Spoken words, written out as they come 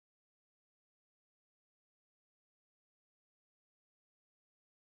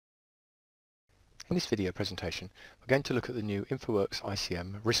In this video presentation, we're going to look at the new InfoWorks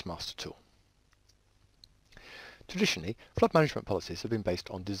ICM RiskMaster tool. Traditionally, flood management policies have been based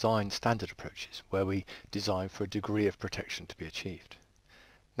on design standard approaches, where we design for a degree of protection to be achieved.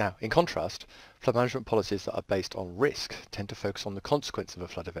 Now, in contrast, flood management policies that are based on risk tend to focus on the consequence of a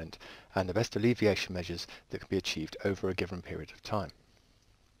flood event and the best alleviation measures that can be achieved over a given period of time.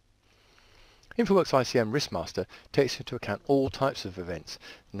 InfoWorks ICM RiskMaster takes into account all types of events,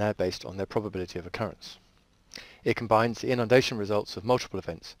 and they're based on their probability of occurrence. It combines the inundation results of multiple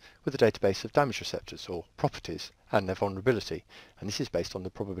events with a database of damage receptors or properties and their vulnerability, and this is based on the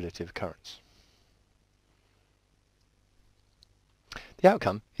probability of occurrence. The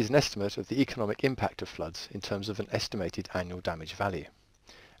outcome is an estimate of the economic impact of floods in terms of an estimated annual damage value,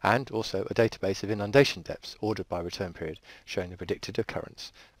 and also a database of inundation depths ordered by return period showing the predicted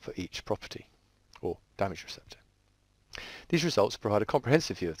occurrence for each property or damage receptor. These results provide a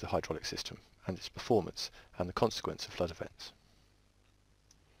comprehensive view of the hydraulic system and its performance and the consequence of flood events.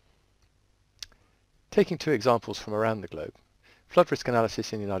 Taking two examples from around the globe, flood risk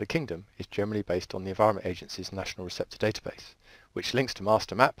analysis in the United Kingdom is generally based on the Environment Agency's National Receptor Database, which links to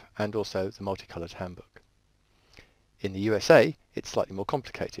Master Map and also the multicoloured handbook. In the USA, it's slightly more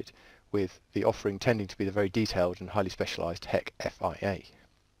complicated, with the offering tending to be the very detailed and highly specialised HEC FIA.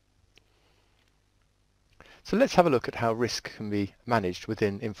 So let's have a look at how risk can be managed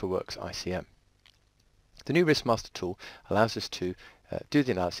within InfoWorks ICM. The new RiskMaster tool allows us to do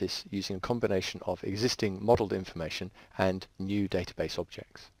the analysis using a combination of existing modelled information and new database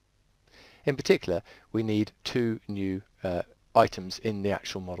objects. In particular, we need two new items in the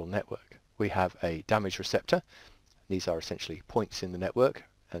actual model network. We have a damage receptor. These are essentially points in the network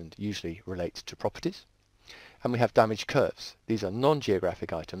and usually relate to properties. And we have damage curves. These are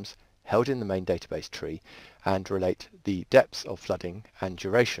non-geographic items held in the main database tree and relate the depths of flooding and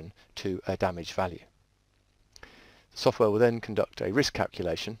duration to a damage value. The software will then conduct a risk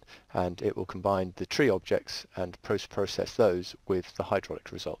calculation, and it will combine the tree objects and process those with the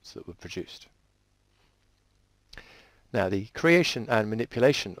hydraulic results that were produced. Now, the creation and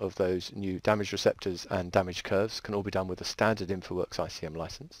manipulation of those new damage receptors and damage curves can all be done with a standard InfoWorks ICM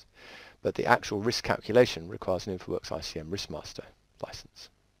license, but the actual risk calculation requires an InfoWorks ICM RiskMaster license.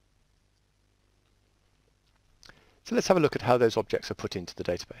 So let's have a look at how those objects are put into the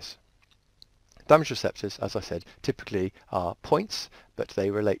database. Damage receptors, as I said, typically are points, but they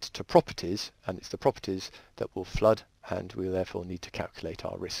relate to properties, and it's the properties that will flood, and we therefore need to calculate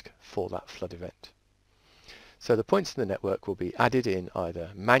our risk for that flood event. So the points in the network will be added in either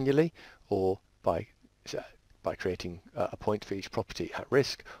manually or by creating a point for each property at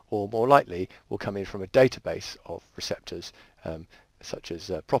risk, or more likely will come in from a database of receptors such as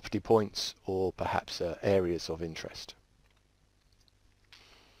property points or perhaps areas of interest.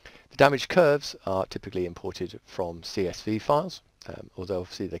 The damage curves are typically imported from CSV files, although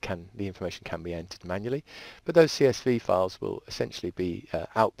obviously the information can be entered manually, but those CSV files will essentially be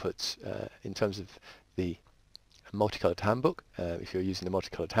outputs in terms of the multicoloured handbook. If you're using the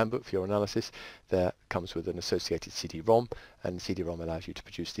multicoloured handbook for your analysis, that comes with an associated CD-ROM, and the CD-ROM allows you to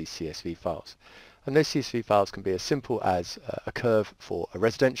produce these CSV files. And those CSV files can be as simple as a curve for a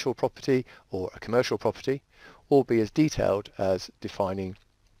residential property or a commercial property, or be as detailed as defining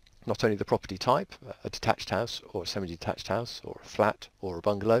not only the property type, a detached house or a semi-detached house or a flat or a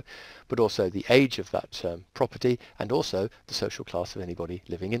bungalow, but also the age of that property and also the social class of anybody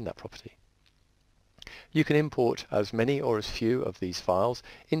living in that property. You can import as many or as few of these files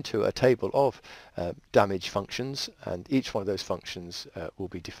into a table of damage functions, and each one of those functions will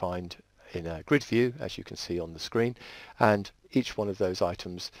be defined in a grid view, as you can see on the screen, and each one of those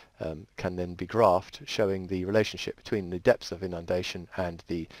items can then be graphed, showing the relationship between the depths of inundation and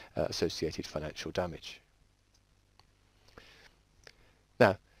the associated financial damage.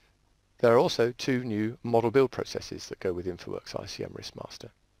 Now, there are also two new model build processes that go with InfoWorks ICM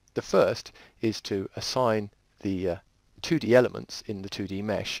RiskMaster. The first is to assign the 2D elements in the 2D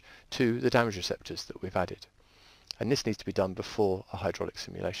mesh to the damage receptors that we've added, and this needs to be done before a hydraulic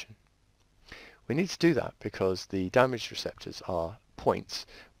simulation. We need to do that because the damage receptors are points,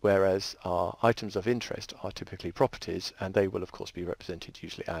 whereas our items of interest are typically properties, and they will of course be represented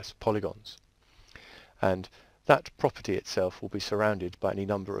usually as polygons. And that property itself will be surrounded by any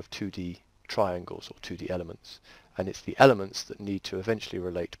number of 2D triangles or 2D elements, and it's the elements that need to eventually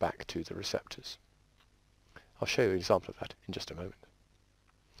relate back to the receptors. I'll show you an example of that in just a moment.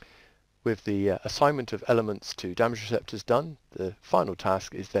 With the assignment of elements to damage receptors done, the final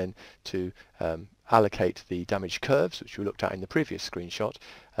task is then to allocate the damage curves, which we looked at in the previous screenshot,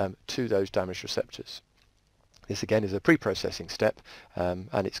 to those damage receptors. This again is a pre-processing step,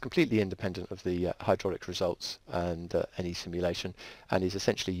 and it's completely independent of the hydraulic results and any simulation, and is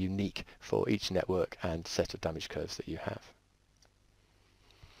essentially unique for each network and set of damage curves that you have.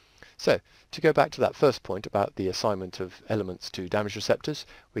 So to go back to that first point about the assignment of elements to damage receptors,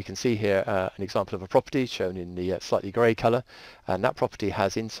 we can see here an example of a property shown in the slightly grey colour, and that property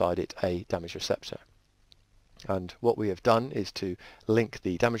has inside it a damage receptor. And what we have done is to link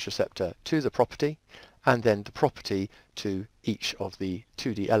the damage receptor to the property, and then the property to each of the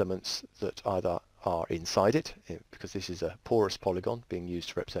 2D elements that either are inside it, because this is a porous polygon being used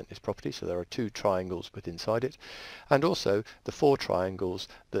to represent this property, so there are 2 triangles within inside it, and also the 4 triangles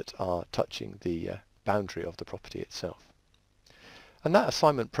that are touching the boundary of the property itself. And that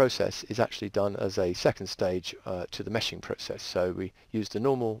assignment process is actually done as a second stage to the meshing process. So we use the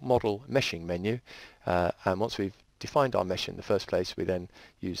normal model meshing menu, and once we've defined our mesh in the first place, we then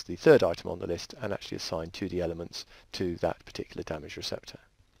use the third item on the list and actually assign 2D elements to that particular damage receptor.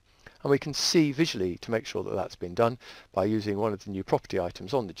 And we can see visually to make sure that that's been done by using one of the new property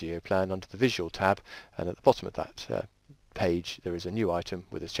items on the GeoPlan under the Visual tab, and at the bottom of that page there is a new item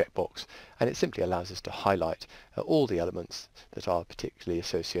with a checkbox, and it simply allows us to highlight all the elements that are particularly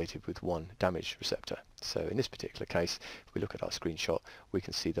associated with one damage receptor. So in this particular case, if we look at our screenshot, we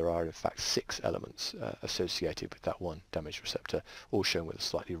can see there are in fact 6 elements associated with that one damage receptor, all shown with a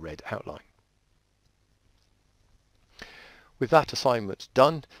slightly red outline. With that assignment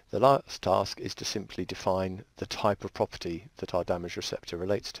done, the last task is to simply define the type of property that our damage receptor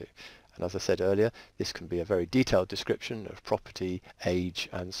relates to. And as I said earlier, this can be a very detailed description of property, age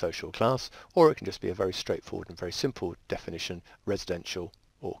and social class, or it can just be a very straightforward and very simple definition, residential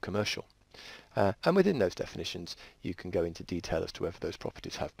or commercial. And within those definitions you can go into detail as to whether those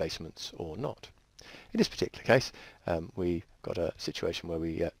properties have basements or not. In this particular case, we've got a situation where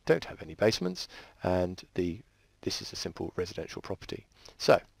we don't have any basements, and this is a simple residential property.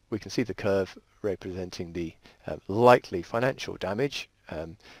 So we can see the curve representing the likely financial damage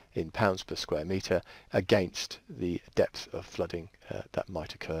in pounds per square metre against the depth of flooding that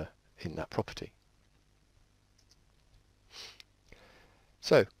might occur in that property.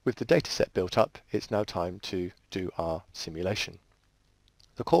 So with the data set built up, it's now time to do our simulation.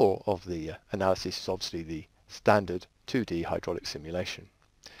 The core of the analysis is obviously the standard 2D hydraulic simulation,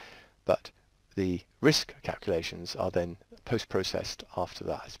 but the risk calculations are then post-processed after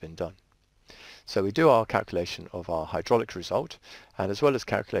that has been done. So we do our calculation of our hydraulic result, and as well as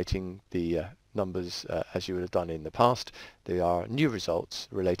calculating the numbers as you would have done in the past, there are new results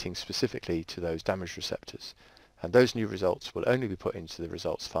relating specifically to those damage receptors. And those new results will only be put into the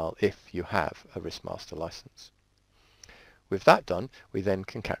results file if you have a RiskMaster license. With that done, we then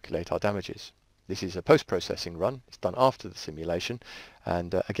can calculate our damages. This is a post-processing run. It's done after the simulation,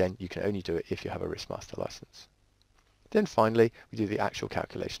 and again, you can only do it if you have a RiskMaster license. Then finally, we do the actual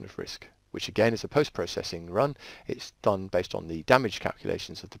calculation of risk, which again is a post-processing run. It's done based on the damage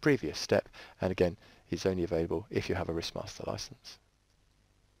calculations of the previous step, and again is only available if you have a RiskMaster license.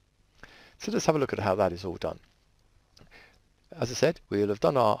 So let's have a look at how that is all done. As I said, we will have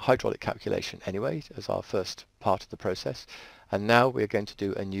done our hydraulic calculation anyway as our first part of the process, and now we're going to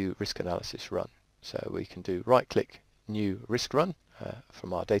do a new risk analysis run. So we can do right-click New Risk Run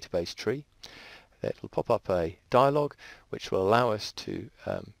from our database tree. It will pop up a dialog which will allow us to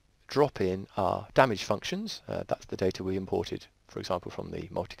drop in our damage functions. That's the data we imported, for example, from the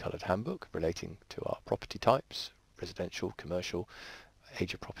multicoloured handbook relating to our property types, residential, commercial,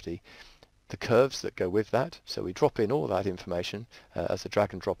 age of property, the curves that go with that. So we drop in all that information as a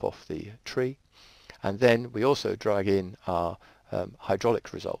drag and drop off the tree, and then we also drag in our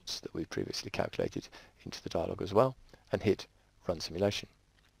hydraulic results that we've previously calculated into the dialog as well, and hit Run Simulation.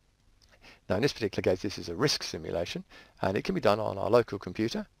 Now in this particular case, this is a risk simulation, and it can be done on our local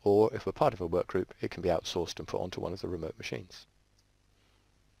computer, or if we're part of a work group, it can be outsourced and put onto one of the remote machines.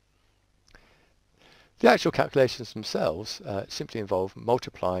 The actual calculations themselves simply involve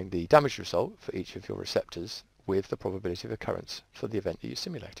multiplying the damage result for each of your receptors with the probability of occurrence for the event that you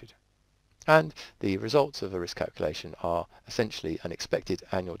simulated. And the results of a risk calculation are essentially an expected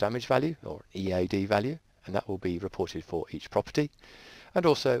annual damage value, or EAD value, and that will be reported for each property, and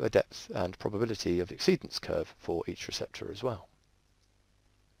also a depth and probability of exceedance curve for each receptor as well.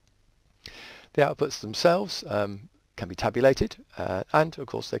 The outputs themselves can be tabulated, and of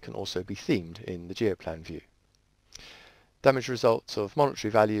course they can also be themed in the GeoPlan view. Damage results of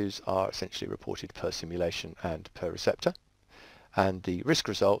monetary values are essentially reported per simulation and per receptor, and the risk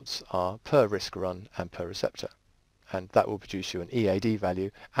results are per risk run and per receptor, and that will produce you an EAD value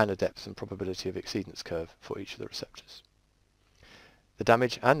and a depth and probability of exceedance curve for each of the receptors. The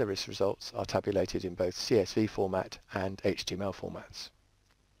damage and the risk results are tabulated in both CSV format and HTML formats.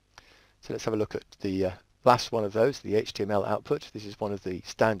 So let's have a look at the last one of those, the HTML output. This is one of the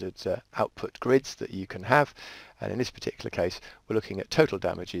standard output grids that you can have, and in this particular case we're looking at total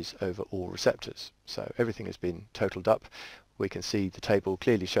damages over all receptors. So everything has been totaled up. We can see the table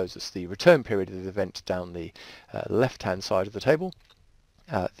clearly shows us the return period of the event down the left hand side of the table,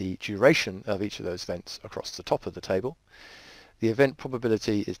 the duration of each of those events across the top of the table. The event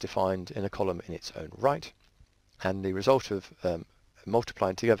probability is defined in a column in its own right, and the result of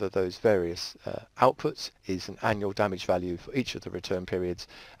multiplying together those various outputs is an annual damage value for each of the return periods,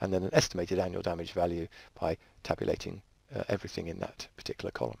 and then an estimated annual damage value by tabulating everything in that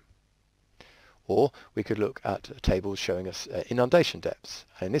particular column. Or we could look at tables showing us inundation depths,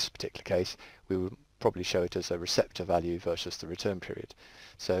 and in this particular case we would probably show it as a receptor value versus the return period.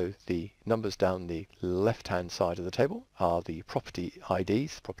 So the numbers down the left hand side of the table are the property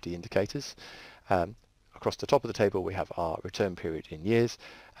IDs, property indicators. Across the top of the table we have our return period in years,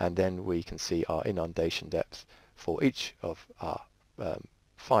 and then we can see our inundation depth for each of our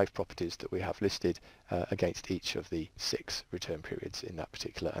 5 properties that we have listed against each of the 6 return periods in that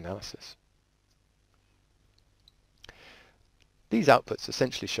particular analysis. These outputs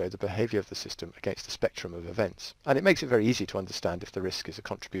essentially show the behaviour of the system against a spectrum of events, and it makes it very easy to understand if the risk is a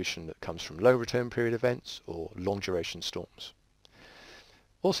contribution that comes from low return period events or long duration storms.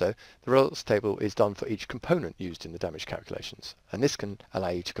 Also, the results table is done for each component used in the damage calculations, and this can allow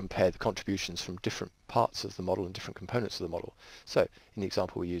you to compare the contributions from different parts of the model and different components of the model. So, in the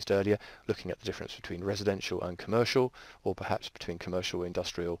example we used earlier, looking at the difference between residential and commercial, or perhaps between commercial and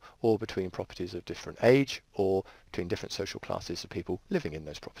industrial, or between properties of different age, or between different social classes of people living in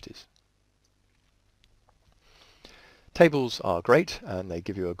those properties. Tables are great and they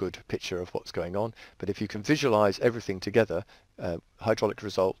give you a good picture of what's going on, but if you can visualize everything together, hydraulic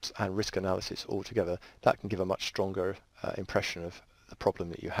results and risk analysis all together, that can give a much stronger impression of the problem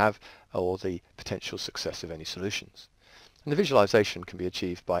that you have or the potential success of any solutions. And the visualization can be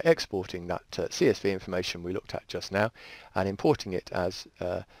achieved by exporting that CSV information we looked at just now and importing it as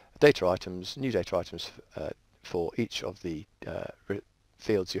data items, new data items for each of the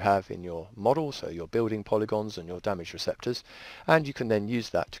fields you have in your model, so your building polygons and your damage receptors, and you can then use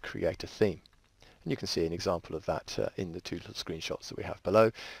that to create a theme. And you can see an example of that in the 2 little screenshots that we have below,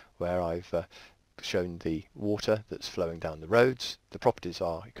 where I've shown the water that's flowing down the roads. The properties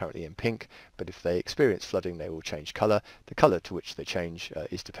are currently in pink, but if they experience flooding they will change colour. The colour to which they change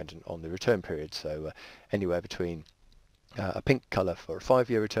is dependent on the return period, so anywhere between a pink colour for a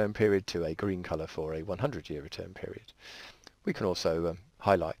 5-year return period to a green colour for a 100-year return period. We can also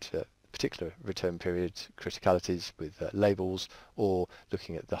highlight particular return period criticalities with labels, or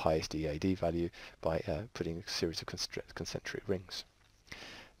looking at the highest EAD value by putting a series of concentric rings.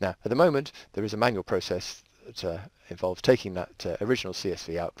 Now, at the moment, there is a manual process that involves taking that original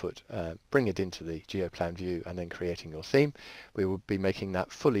CSV output, bring it into the GeoPlan view, and then creating your theme. We will be making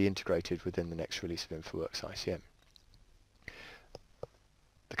that fully integrated within the next release of InfoWorks ICM.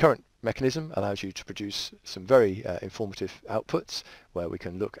 The current mechanism allows you to produce some very informative outputs where we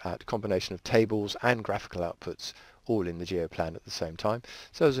can look at a combination of tables and graphical outputs all in the GeoPlan at the same time.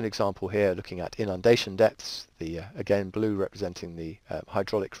 So as an example here, looking at inundation depths, the again blue representing the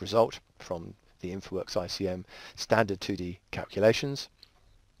hydraulic result from the InfoWorks ICM standard 2D calculations,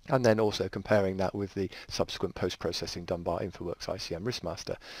 and then also comparing that with the subsequent post-processing done by InfoWorks ICM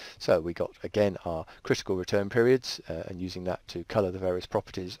RiskMaster. So we got again our critical return periods and using that to colour the various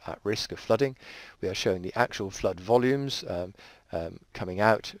properties at risk of flooding. We are showing the actual flood volumes coming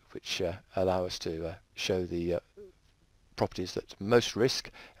out, which allow us to show the properties that's most risk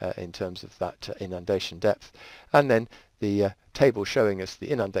in terms of that inundation depth, and then the table showing us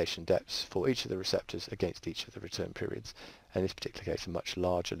the inundation depths for each of the receptors against each of the return periods. In this particular case, a much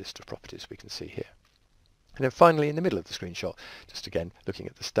larger list of properties we can see here. And then finally, in the middle of the screenshot, just again looking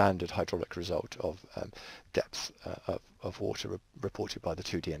at the standard hydraulic result of depth of water reported by the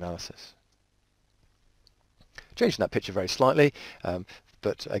 2D analysis. Changing that picture very slightly,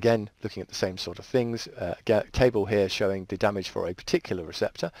 but again looking at the same sort of things, a table here showing the damage for a particular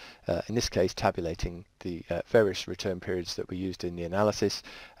receptor, in this case tabulating the various return periods that were used in the analysis,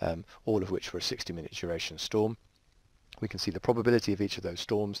 all of which were a 60-minute duration storm. We can see the probability of each of those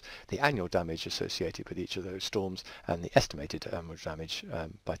storms, the annual damage associated with each of those storms, and the estimated annual damage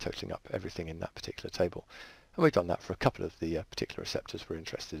by totaling up everything in that particular table. And we've done that for a couple of the particular receptors we're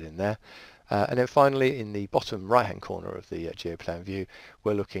interested in there. And then finally, in the bottom right-hand corner of the GeoPlan view,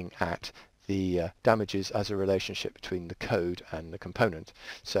 we're looking at the damages as a relationship between the code and the component.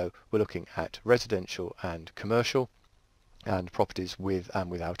 So we're looking at residential and commercial. and properties with and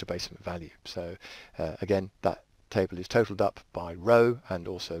without a basement value. So again, that table is totaled up by row and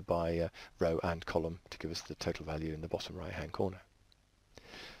also by row and column to give us the total value in the bottom right hand corner.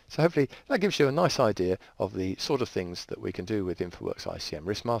 So hopefully that gives you a nice idea of the sort of things that we can do with InfoWorks ICM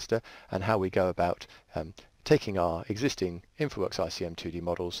RiskMaster and how we go about taking our existing InfoWorks ICM 2D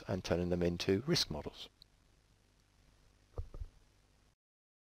models and turning them into risk models.